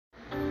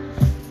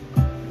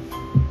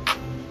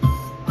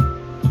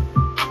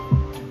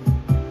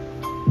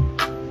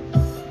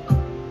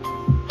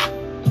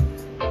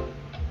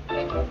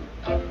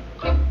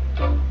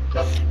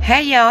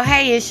Hey y'all,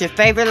 hey, it's your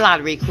favorite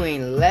lottery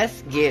queen.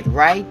 Let's get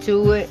right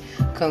to it.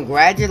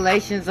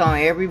 Congratulations on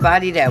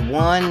everybody that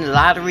won the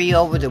lottery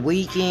over the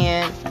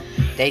weekend.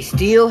 They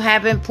still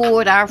haven't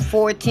pulled our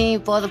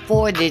 14 for the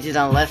 4 digits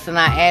unless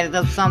I added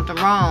up something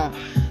wrong.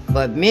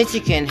 But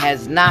Michigan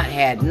has not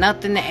had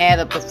nothing to add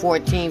up to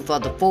 14 for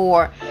the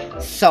 4.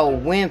 So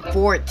when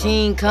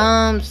 14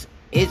 comes,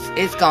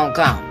 it's gonna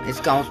come.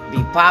 It's gonna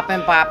be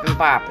popping.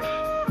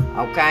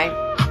 Okay?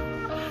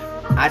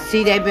 I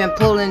see they've been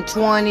pulling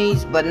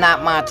 20s, but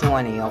not my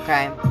 20,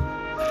 okay?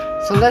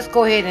 So let's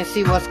go ahead and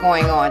see what's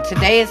going on.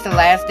 Today is the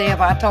last day of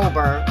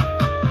October.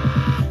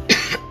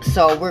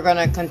 So we're going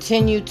to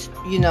continue,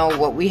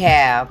 what we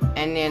have.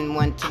 And then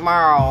when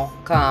tomorrow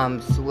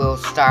comes, we'll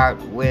start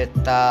with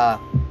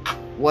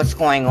what's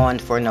going on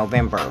for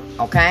November,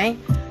 okay?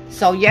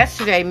 So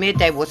yesterday,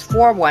 midday was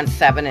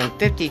 417 and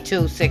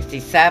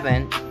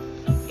 5267.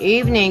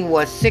 Evening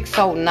was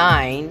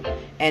 609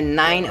 and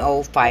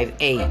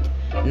 9058.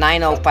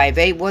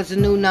 9058 was a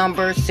new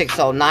number,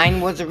 609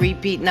 was a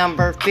repeat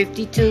number,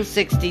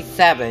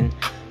 5267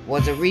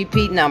 was a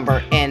repeat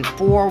number, and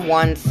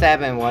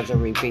 417 was a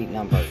repeat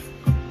number.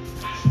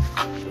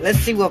 Let's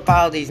see what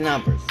follow these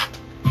numbers.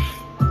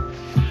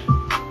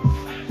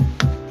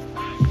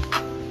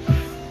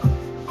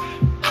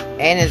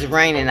 And it's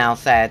raining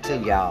outside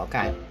too, y'all,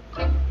 okay?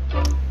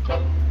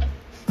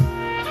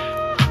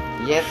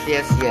 Yes.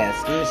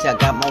 Let me see, I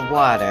got my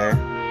water.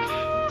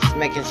 Just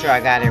making sure I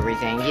got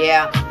everything.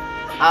 Yeah.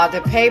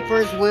 The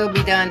papers will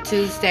be done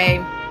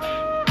Tuesday.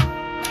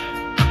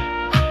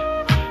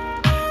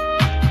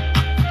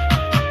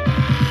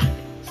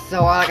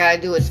 So all I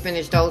gotta do is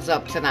finish those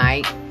up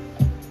tonight.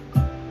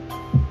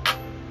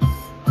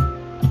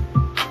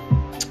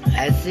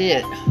 That's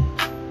it.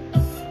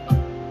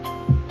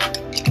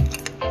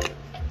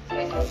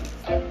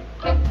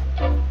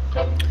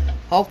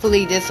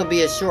 Hopefully this will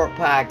be a short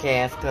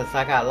podcast because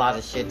I got a lot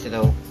of shit to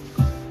do.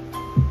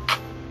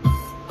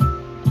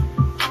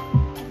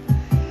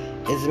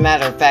 As a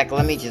matter of fact,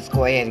 let me just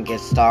go ahead and get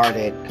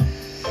started.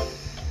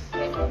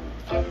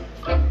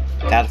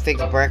 Gotta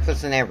fix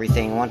breakfast and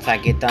everything once I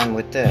get done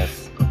with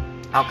this.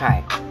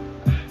 Okay.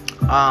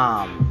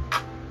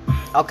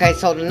 Okay,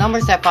 so the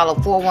numbers that follow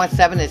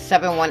 417 is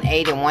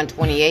 718 and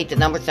 128. The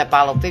numbers that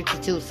follow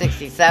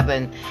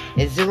 5267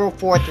 is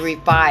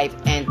 0435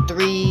 and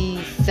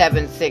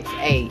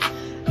 3768.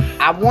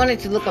 I wanted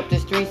to look up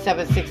this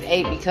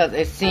 3768 because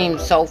it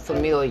seems so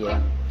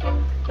familiar.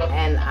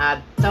 And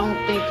I don't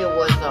think it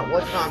was,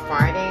 what's it on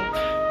Friday?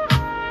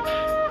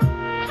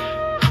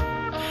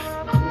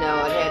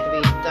 No, it had to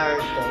be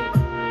Thursday.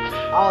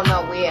 Oh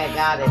no, we had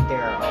got it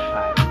there,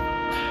 okay.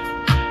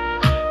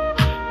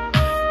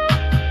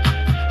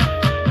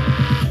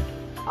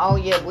 Oh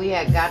yeah, we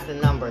had got the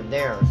number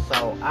there.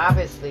 So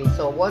obviously,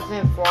 so it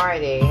wasn't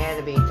Friday, it had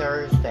to be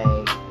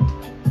Thursday.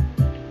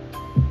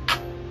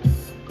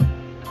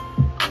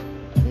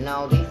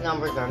 No, these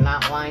numbers are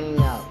not lining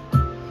up.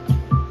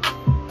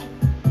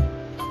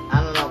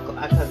 I don't know,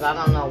 because I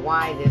don't know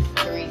why this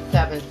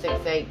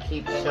 3768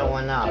 keeps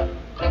showing up.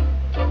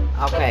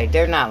 Okay,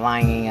 they're not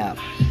lining up.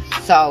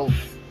 So,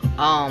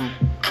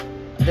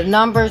 the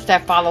numbers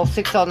that follow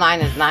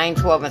 609 is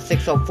 912 and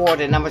 604.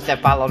 The numbers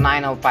that follow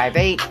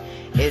 9058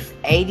 is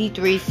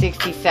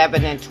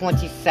 8367 and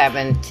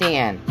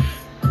 2710.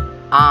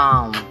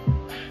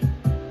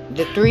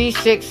 The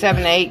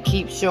 3678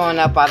 keeps showing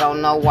up. I don't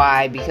know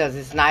why, because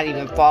it's not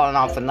even falling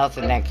off of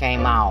nothing that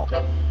came out.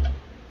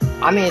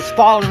 I mean, it's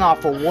falling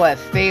off of what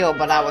failed,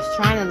 but I was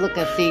trying to look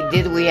and see,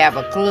 did we have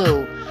a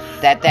clue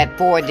that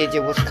 4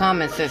 digit was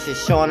coming, since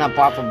it's showing up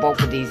off of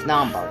both of these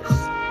numbers.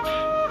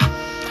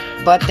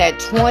 But that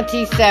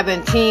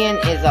 2710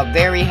 is a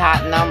very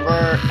hot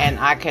number, and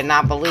I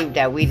cannot believe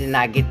that we did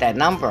not get that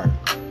number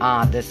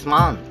this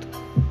month.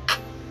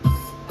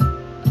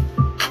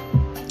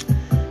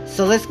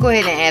 So let's go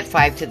ahead and add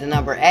 5 to the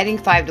number. Adding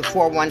 5 to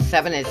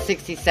 417 is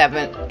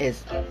 67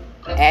 is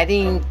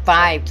adding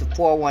 5 to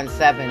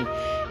 417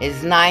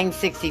 is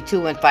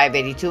 962 and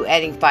 582.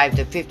 Adding 5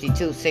 to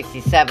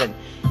 5267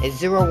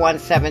 is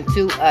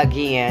 0172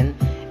 again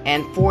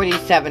and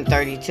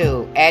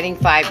 4732. Adding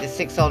 5 to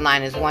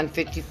 609 is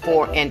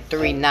 154 and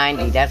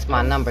 390. That's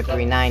my number,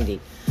 390.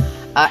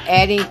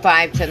 Adding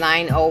 5 to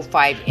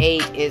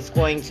 9058 is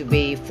going to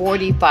be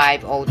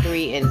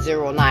 4503 and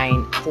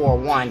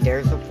 0941.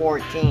 There's a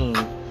 14.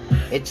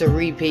 It's a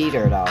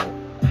repeater though.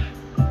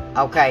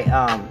 Okay,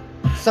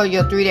 so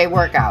your 3-day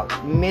workout.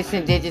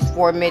 Missing digits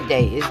for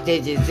midday is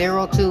digits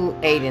 0, 2,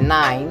 8, and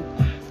 9.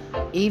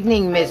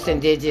 Evening missing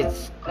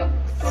digits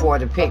for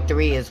the pick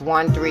 3 is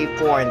 1, 3,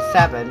 4, and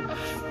 7.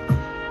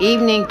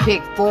 Evening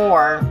pick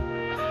 4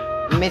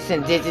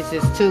 missing digits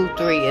is 2,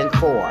 3, and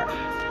 4.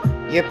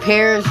 Your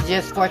pairs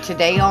just for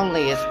today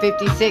only is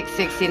 56,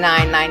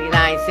 69,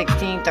 99,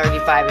 16,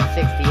 35, and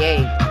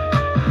 68.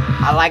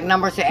 I like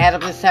numbers to add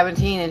up to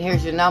 17, and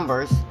here's your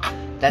numbers.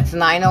 That's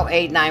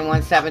 908,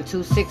 917,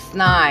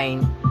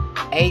 269,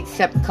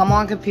 87. Come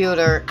on,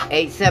 computer.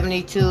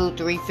 872,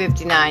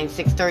 359,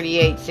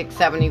 638,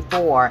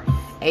 674,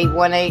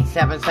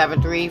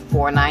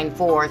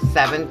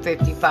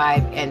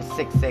 818-773-494-755 and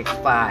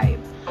 665.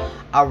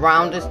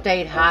 Around the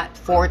state hot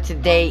for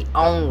today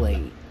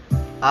only.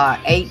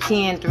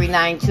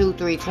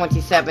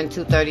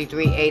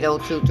 810-392-327-233,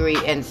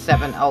 8023, and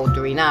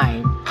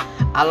 7039.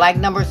 I like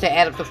numbers that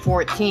add up to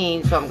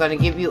 14, so I'm going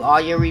to give you all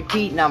your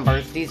repeat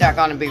numbers. These are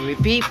going to be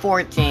repeat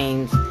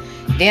 14s.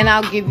 Then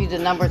I'll give you the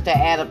numbers that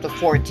add up to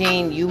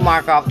 14. You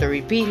mark off the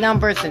repeat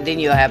numbers, and then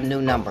you'll have new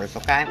numbers,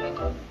 okay?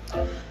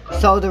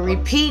 So the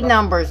repeat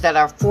numbers that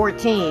are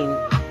 14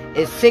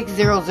 is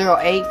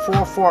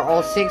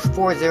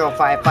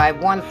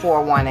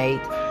 6008-4406-4055-1418,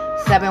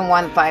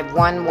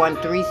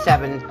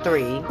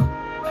 7151-1373,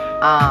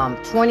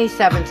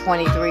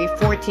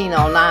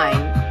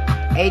 2723-1409,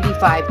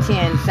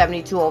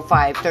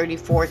 8510-7205,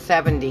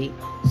 3470,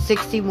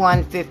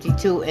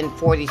 6152, and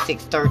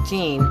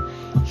 4613.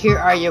 Here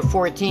are your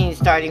 14,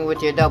 starting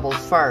with your doubles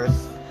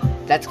first.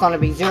 That's going to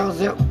be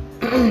 00.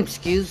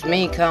 Excuse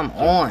me, come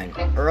on.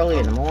 Early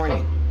in the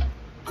morning.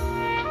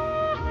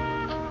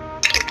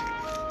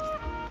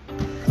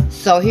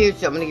 So I'm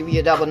going to give you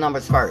your double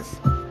numbers first.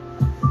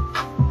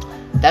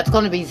 That's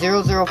going to be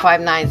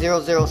 0059,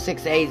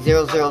 0068,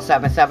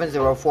 0077,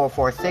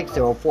 0446,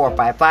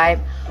 0455,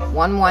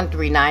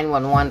 1139,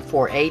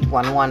 1148,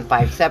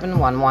 1157,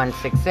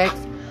 1166,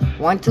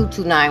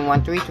 1229,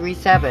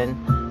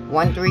 1337,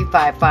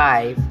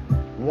 1355,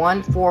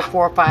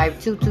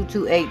 1445,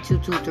 2228,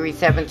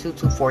 2237,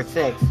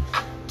 2246,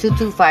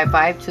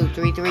 2255,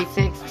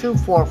 2336,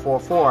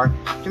 2444,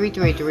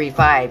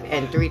 3335,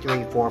 and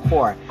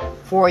 3344.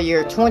 For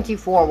your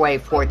 24-way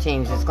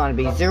 14s, it's going to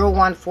be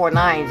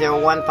 0149,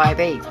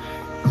 0158,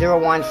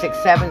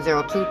 0167,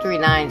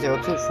 0239,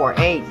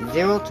 0248,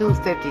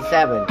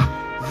 0257,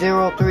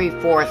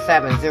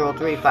 0347,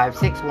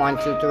 0356,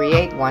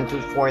 1238,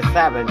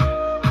 1247,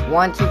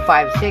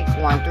 1256,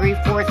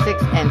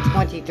 1346, and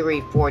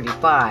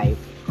 2345.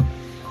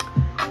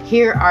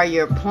 Here are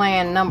your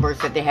planned numbers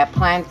that they have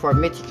planned for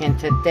Michigan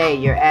today.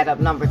 Your add-up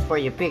numbers for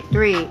your pick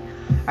 3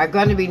 are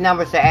going to be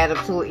numbers that add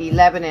up to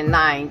 11 and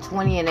 9,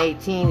 20 and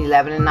 18,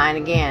 11 and 9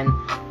 again,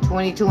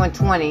 22 and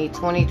 20,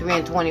 23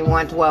 and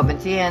 21, 12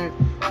 and 10,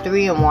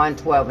 3 and 1,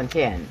 12 and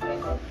 10.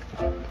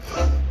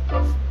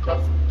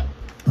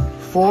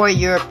 For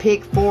your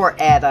pick 4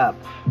 add up,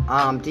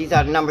 these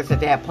are the numbers that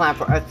they have planned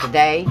for us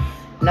today.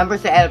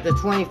 Numbers that add up to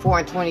 24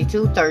 and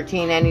 22,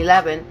 13 and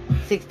 11,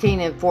 16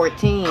 and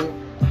 14,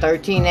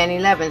 13 and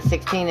 11,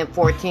 16 and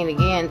 14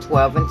 again,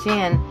 12 and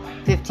 10,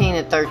 15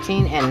 and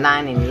 13, and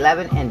 9 and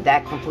 11. And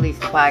that completes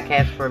the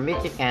podcast for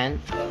Michigan.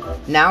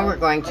 Now we're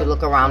going to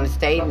look around the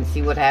state and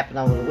see what happened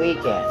over the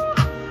weekend.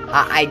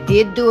 I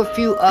did do a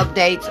few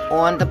updates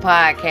on the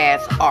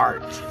podcast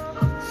art.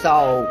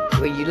 So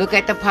when you look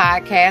at the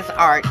podcast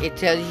art, it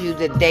tells you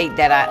the date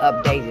that I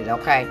updated,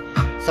 okay?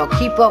 So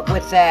keep up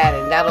with that,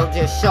 and that'll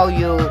just show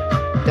you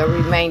the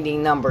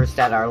remaining numbers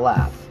that are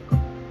left.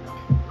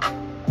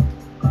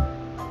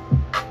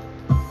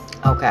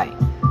 Okay,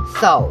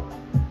 so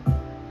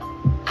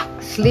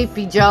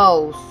Sleepy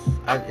Joe's,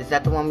 is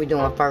that the one we're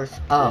doing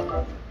first?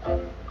 Oh.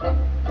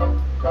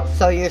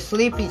 So your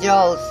Sleepy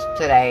Joe's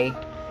today,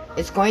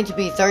 it's going to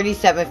be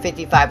 37,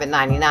 55, and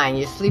 99.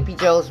 Your Sleepy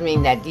Joe's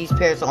mean that these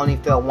pairs only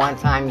fell one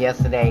time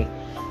yesterday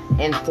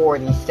in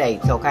 40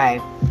 states, okay?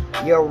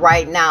 Your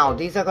right now,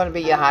 these are going to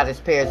be your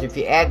hottest pairs. If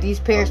you add these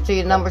pairs to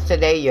your numbers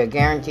today, you're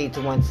guaranteed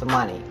to win some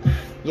money.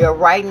 Your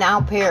right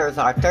now pairs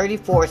are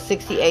 34,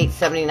 68,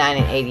 79,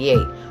 and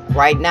 88.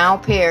 Right now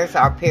pairs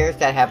are pairs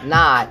that have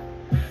not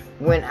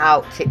went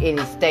out to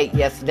any state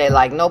yesterday.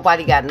 Like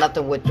nobody got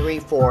nothing with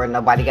 3-4,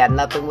 nobody got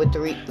nothing with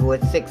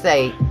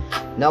 6-8,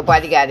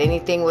 nobody got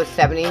anything with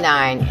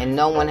 79, and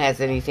no one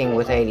has anything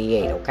with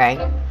 88, okay?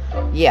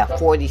 Yeah,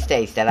 40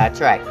 states that I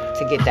tracked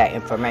to get that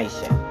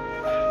information.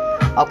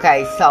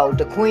 Okay, so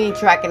the queen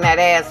tracking that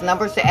ass.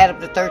 Numbers to add up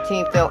to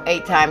 13 fell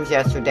 8 times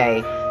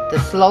yesterday. The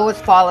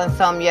slowest falling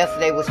sum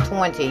yesterday was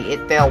 20.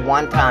 It fell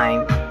 1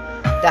 time.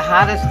 The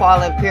hottest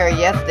falling pair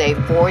yesterday,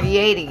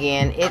 48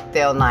 again. It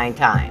fell 9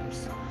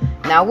 times.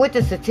 Now with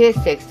the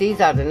statistics,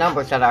 these are the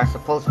numbers that are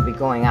supposed to be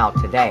going out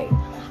today.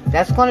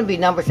 That's going to be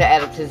numbers that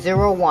add up to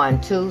 0, 1,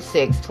 2,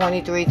 6,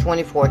 23,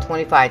 24,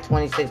 25,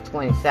 26,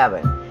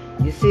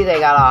 27. You see they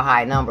got all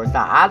high numbers.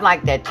 Now I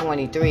like that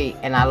 23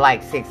 and I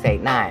like 6,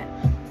 8, 9.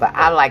 But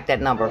I like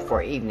that number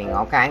for evening,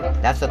 okay?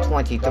 That's a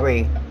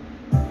 23.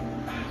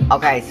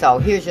 Okay, so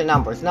here's your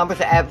numbers. Numbers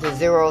that add up to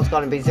 0 is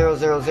going to be 0,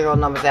 0, 0.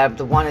 Numbers that add up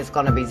to 1 is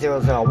going to be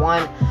 0, 0,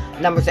 1.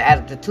 Numbers that add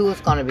up to 2 is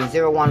going to be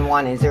 0, 1,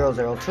 1, and 0,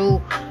 0,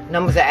 2.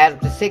 Numbers that add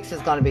up to 6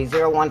 is going to be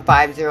 0, 1,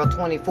 5, 0,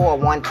 24,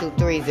 1, 2,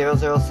 3, 0,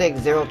 0,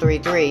 6, 0, 3,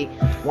 3,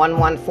 1,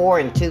 1, 4,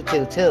 and 2,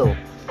 2, 2.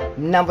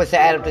 Numbers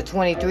that add up to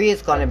 23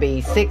 is going to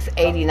be 6,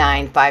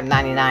 89,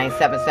 599,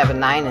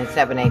 779, and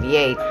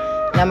 788.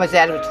 Numbers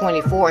that add up to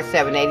 24,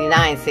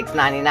 789,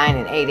 699,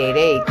 and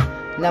 888.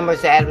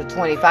 Numbers that add up to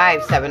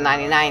 25,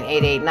 799,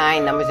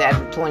 889. Numbers that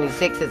add up to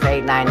 26 is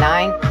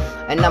 899.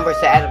 And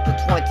numbers that add up to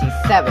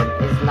 27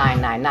 is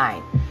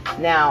 999.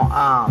 Now,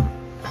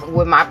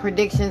 with my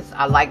predictions,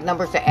 I like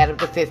numbers to add up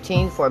to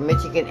 15 for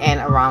Michigan and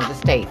around the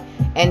state.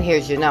 And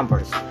here's your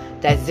numbers.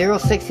 That's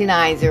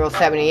 069,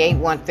 078,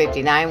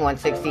 159,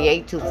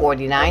 168,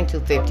 249,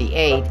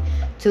 258,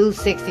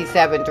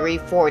 267,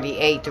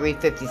 348,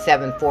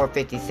 357,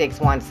 456,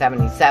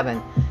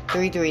 177,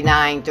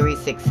 339,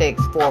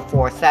 366,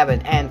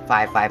 447, and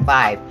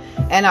 555.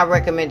 And I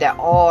recommend that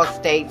all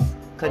states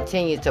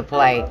continue to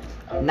play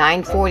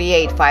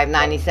 948,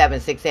 597,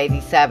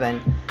 687,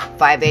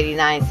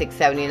 589,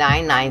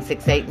 679,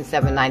 968, and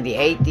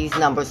 798. These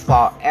numbers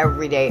fall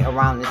every day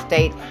around the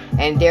state,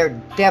 and they're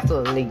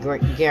definitely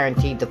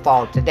guaranteed to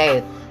fall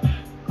today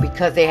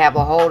because they have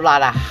a whole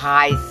lot of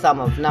high sum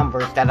of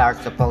numbers that are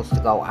supposed to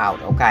go out,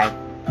 okay?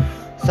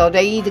 So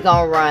they either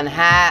going to run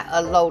high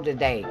or low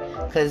today,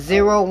 because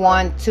 0,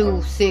 1,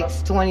 2,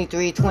 6,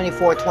 23,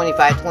 24,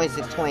 25,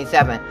 26,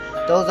 27,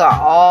 those are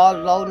all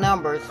low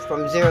numbers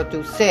from 0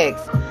 through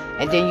 6,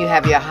 and then you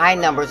have your high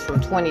numbers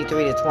from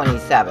 23 to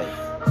 27.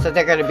 So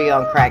they're going to be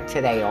on crack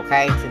today,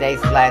 okay?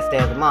 Today's the last day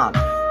of the month.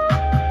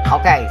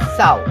 Okay,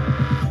 so,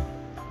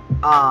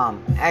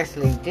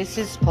 actually, this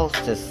is supposed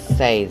to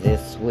say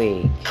this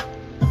week.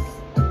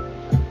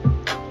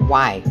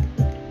 Why?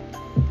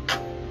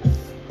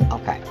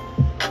 Okay.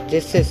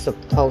 This is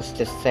supposed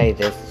to say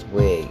this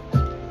week.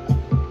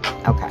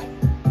 Okay.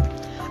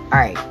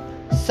 Alright.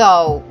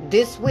 So,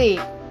 this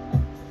week,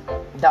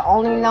 the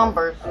only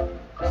numbers,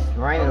 it's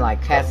raining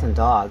like cats and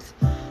dogs,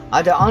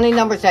 the only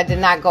numbers that did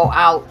not go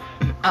out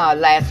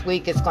last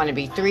week is going to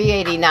be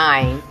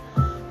 389,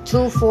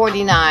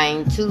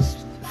 249,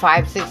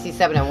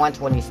 567, and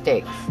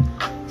 126.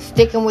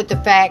 Sticking with the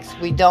facts,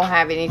 we don't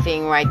have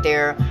anything right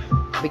there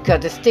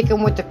because the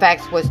sticking with the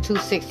facts was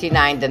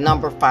 269. The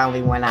number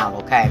finally went out,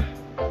 okay?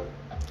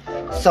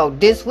 So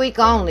this week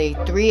only,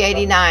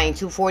 389,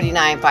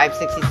 249,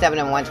 567,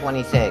 and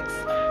 126.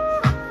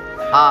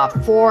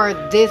 For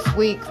this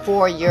week,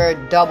 for your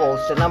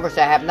doubles, the numbers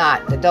that have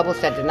not, the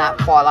doubles that did not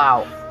fall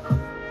out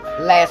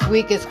last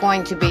week is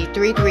going to be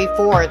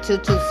 334,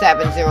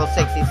 227,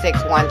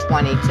 066,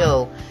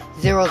 122,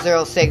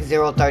 006,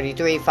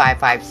 033,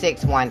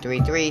 556,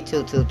 133,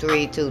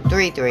 223,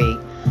 233,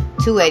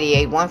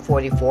 288,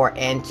 144,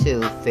 and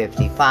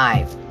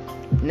 255.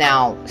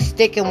 Now,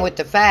 sticking with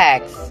the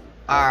facts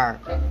are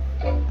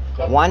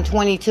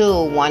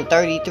 122,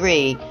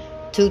 133,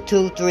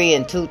 223,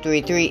 and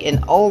 233,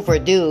 and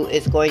overdue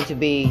is going to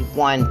be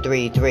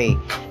 133,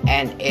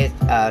 and it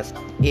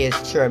is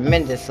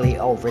tremendously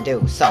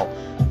overdue. So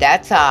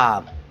that's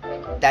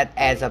that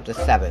adds up to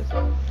 7.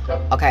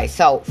 Okay,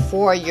 so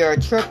for your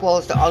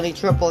triples, the only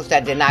triples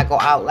that did not go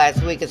out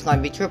last week is going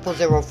to be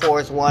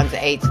 0004s, 1s,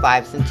 8s,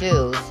 5s, and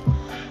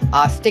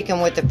 2s. Sticking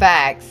with the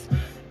facts,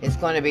 it's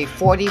going to be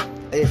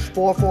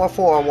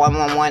 444,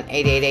 111,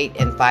 888,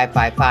 and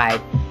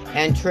 555.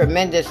 And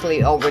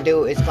tremendously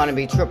overdue is going to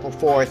be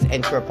 444s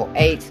and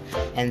 888s.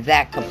 And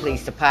that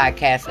completes the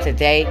podcast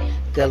today.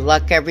 Good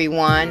luck,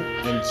 everyone.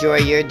 Enjoy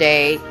your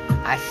day.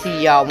 I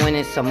see y'all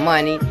winning some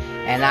money.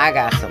 And I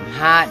got some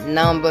hot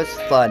numbers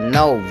for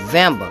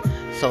November.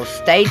 So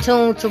stay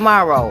tuned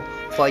tomorrow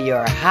for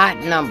your hot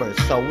numbers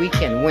so we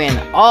can win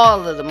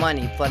all of the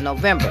money for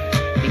November.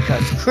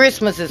 Because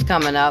Christmas is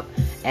coming up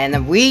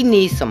and we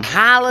need some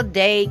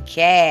holiday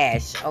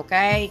cash.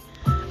 Okay?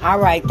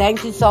 Alright,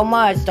 thank you so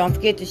much. Don't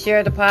forget to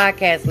share the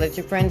podcast. Let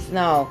your friends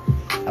know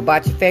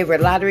about your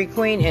favorite lottery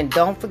queen. And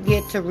don't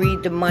forget to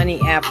read the money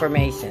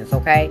affirmations,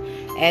 okay?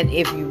 And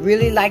if you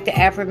really like the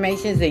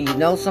affirmations and you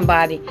know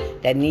somebody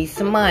that needs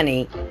some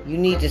money, you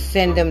need to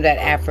send them that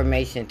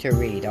affirmation to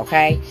read,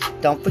 okay?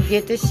 Don't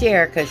forget to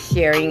share because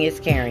sharing is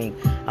caring.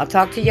 I'll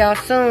talk to y'all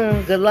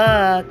soon. Good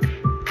luck.